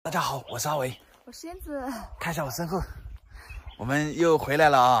大家好，我是阿伟，我是燕子。看一下我身后，我们又回来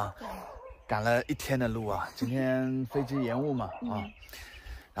了啊！赶了一天的路啊，今天飞机延误嘛啊，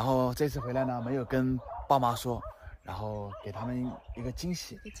然后这次回来呢，没有跟爸妈说，然后给他们一个惊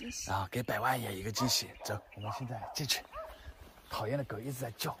喜，然后给百万也一个惊喜。走，我们现在进去。讨厌的狗一直在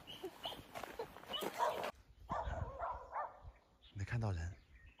叫，没看到人。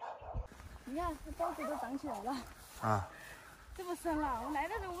你看，这包子都长起来了啊！这么深了，我来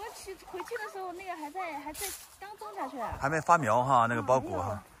的时候，我回去的时候，那个还在刚种下去，还没发苗哈，那个包谷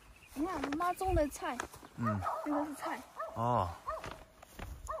哈。你看，我妈种的菜，那个是菜。哦。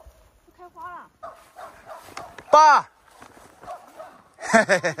都开花了。爸。嘿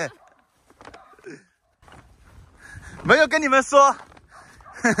嘿嘿嘿。没有跟你们说。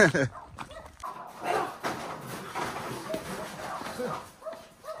嘿嘿嘿。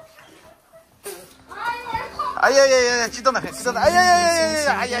哎呀呀呀！激动的很，激动的，哎呀呀呀呀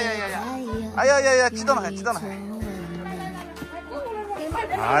呀！哎呀呀呀呀！哎呀呀呀！激动的很，激动的很。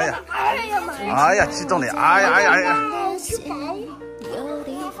哎呀！哎呀！激动的，哎呀哎呀哎呀！激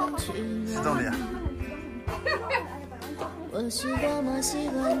动的呀！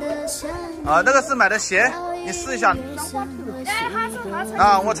啊，那个是买的鞋，你试一下。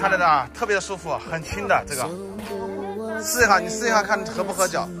啊，我踩的特别舒服，很轻的这个。试一下，你试一下看合不合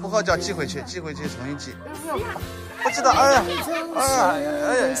脚，不合脚寄回去，寄回去重新寄。不知道，哎呀，哎呀，哎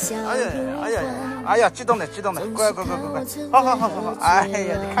呀，哎呀，哎呀，哎呀，激动的，激动的，乖乖乖乖乖，好好好好好，哎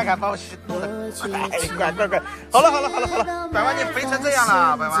呀，你看看把我激动的，乖乖乖，好了好了好了好了，百万你肥成这样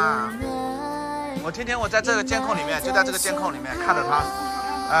了，百万，我天天我在这个监控里面，就在这个监控里面看着他，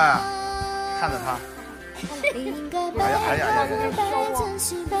哎，看着他。哎呀哎呀哎呀！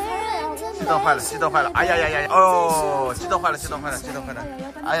激动坏了，激动坏了！哎呀呀呀！哦，激动坏了，激动坏了，激动坏了！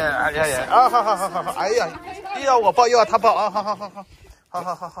哎呀哎呀呀！啊，好好好好好！哎呀，又要我抱，又要他抱啊！好好好好，好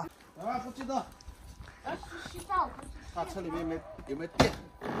好好好。啊，不激动。洗澡。他车里面有没有电？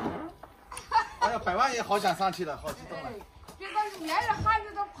哎呀，百万也好想上去了，好激动了。这个人家孩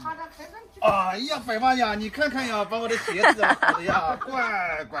子都爬到车上去。哎呀，百万呀，你看看呀，把我的鞋子好的呀，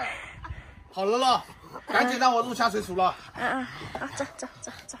乖乖。好了了。赶紧让我入乡随俗了。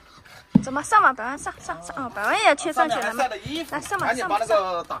走嘛，上嘛，百万上哦，百万也要去上去了嘛。来上嘛，赶紧把那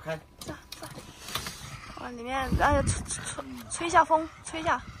个打开。往里面，哎呀，吹一下风，吹一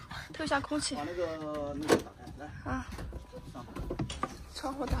下，透一下空气。把那个打开，来。啊。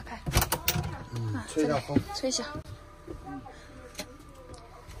窗户打开。吹一下风。吹一下。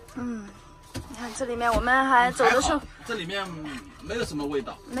你看这里面我们还走的时候，这里面没有什么味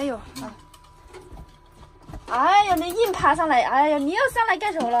道。没有。哎呀，你硬爬上来！哎呀，你又上来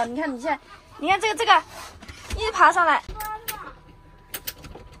干什么了？你看，你现在，你看这个，一爬上来，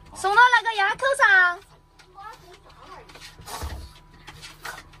送到那个牙口上。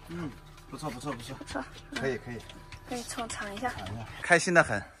不错不错不错，不错，可以可以，可以尝一下，开心的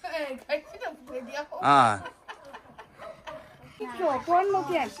很。哎，开心的不得了啊！脚短了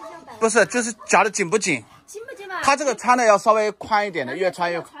点，不是，就是夹的紧不紧？紧不紧嘛？它这个穿的要稍微宽一点的，越穿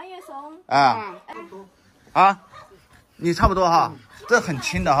越松。啊。啊，你差不多哈，这很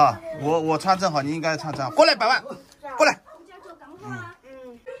轻的哈，我穿正好，你应该穿正好。过来，百万，过来。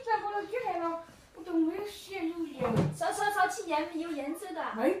烧起烟有烟子的，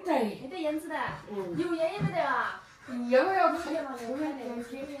没得烟子的，油烟也没得啊。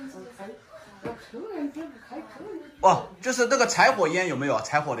哦，就是那个柴火烟有没有？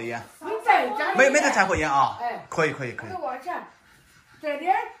柴火的烟？没得柴火烟啊？可以可以可以。这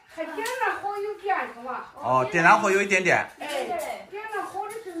点还点燃火有点是吧？哦，点燃火有一点点。哎，点燃火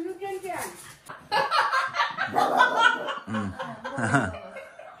的时候有点点。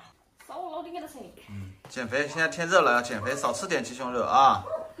烧老的给他吃。减肥，现在天热了要减肥，少吃点鸡胸肉啊。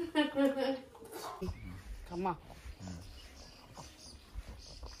干嘛？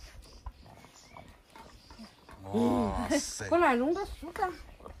哇塞！过来弄个树干，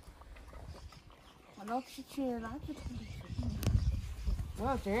把老皮去垃圾桶里去。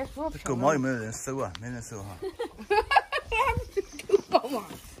这狗毛有没有人收啊？没人收哈。狗毛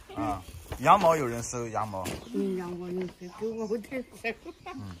啊，羊毛有人收，羊毛。羊毛有人收，狗毛得收。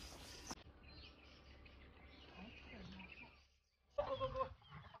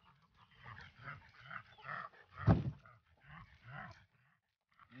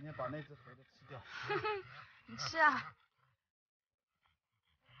明天把那只猴子吃掉。你吃啊。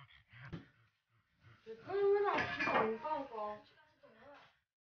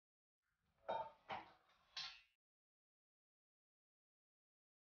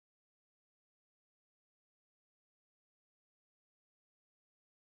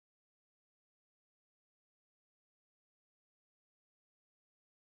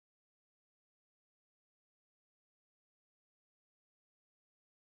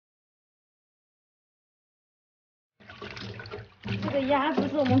这个鸭不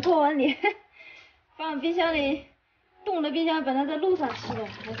是我们过完年放冰箱里，冻的冰箱本来在路上吃的，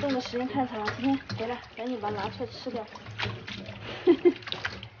还冻的时间太长，今天回来赶紧把它拿出来吃掉。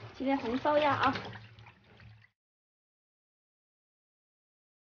今天红烧鸭啊！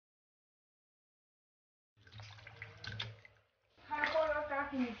还好要加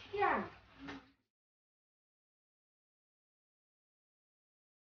点甜。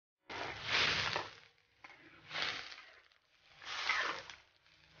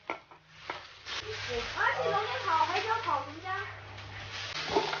而且龙眼草还是要炒什么呀？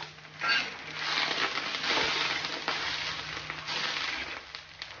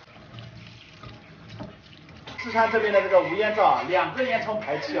四川这边的这个无烟灶啊，2个烟囱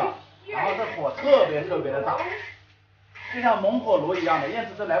排气啊，然后这火特别的大，就像猛火炉一样的，燕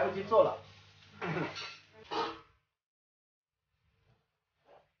子都来不及做了。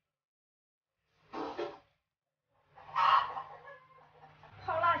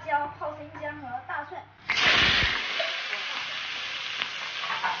泡辣椒、泡生姜和大蒜，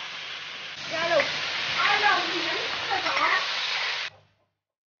加肉，哎呀，你人太少。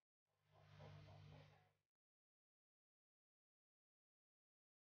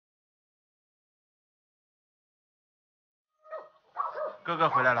哥哥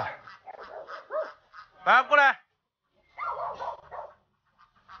回来了，来过来。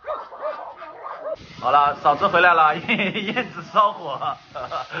好了，嫂子回来了，燕子烧火。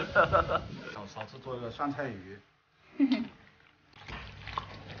嫂子做一个酸菜鱼。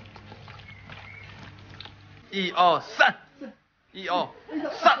1、2、3，1、2、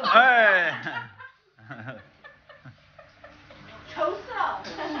3，哎。愁死了，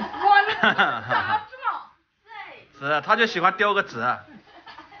我的咋子了？是，他就喜欢叼个纸。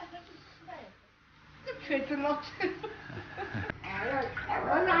这锤子老锤。哎呀，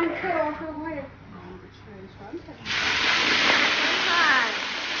我难吃了，可不可以？酸菜。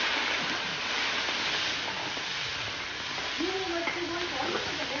因为我们喜欢酸菜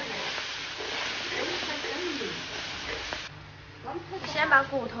的那个，酸菜真的。先把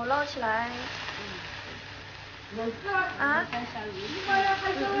骨头捞起来。啊？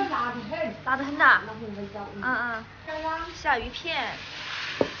辣得很呐。下鱼片。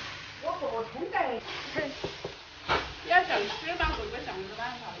我不冲的。要想吃吧，会不会想个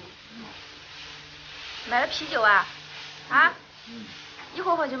办法？买了啤酒啊？啊？一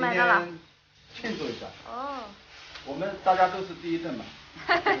会儿就买到了。庆祝一下。哦。我们大家都是第一顿嘛。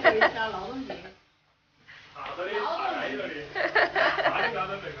庆祝一下劳动节。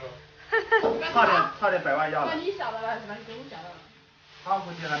差点100万要了。那你晓得了是吧？你给我晓得了。他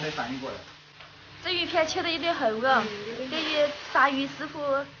估计还没反应过来。这鱼片切的有点厚哦，给鱼杀鱼师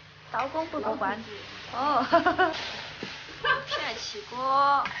傅刀工不过关。哦。片起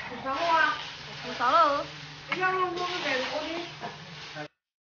锅。不烧啊？不烧喽。哎呀，我们在锅里。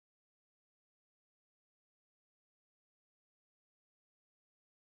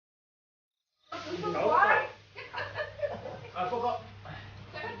啊，报告。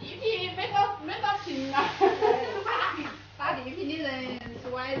这个地皮没到平啊！打地皮的人是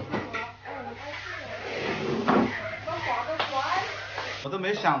歪子说。把话都歪。我都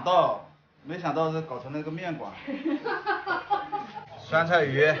没想到这搞成那个面馆。酸菜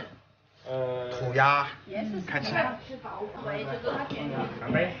鱼，土鸭，开吃。对，就给他点点。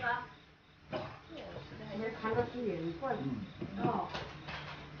干杯。看到是面馆。哦。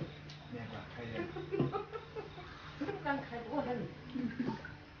面馆开业。刚开多很。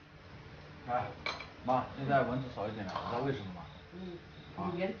哎，妈，现在蚊子少一点了，你知道为什么吗？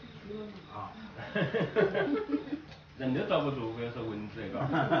燕子去了。啊。人都遭不住，不要说蚊子那个。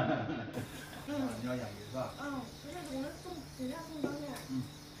你要养鱼是吧？现在我们人家送东西。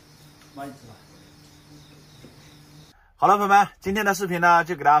妈一起吧。好了，朋友们，今天的视频呢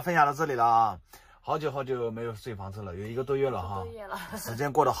就给大家分享到这里了啊。好久没有睡房车了，有1个多月了哈。时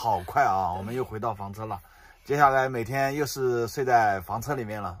间过得好快啊，我们又回到房车了。接下来每天又是睡在房车里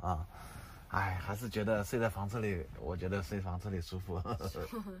面了啊。哎，还是觉得睡在房车里，我觉得睡房车里舒服。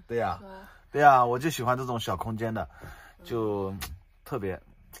对呀，我就喜欢这种小空间的，就特别，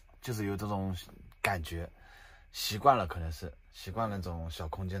就是有这种感觉，习惯了，可能是习惯了这种小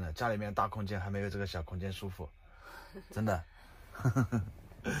空间的，家里面大空间还没有这个小空间舒服，真的。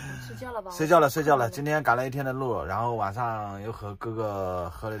睡觉了吧？睡觉了。今天赶了一天的路，然后晚上又和哥哥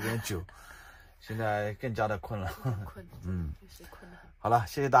喝了点酒，现在更加的困了。困。好了，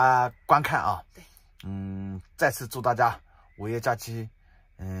谢谢大家观看啊。对。再次祝大家5一假期，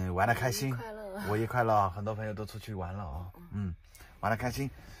玩得开心，5一快乐，很多朋友都出去玩了啊。玩得开心，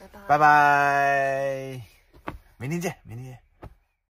拜拜。拜拜，明天见。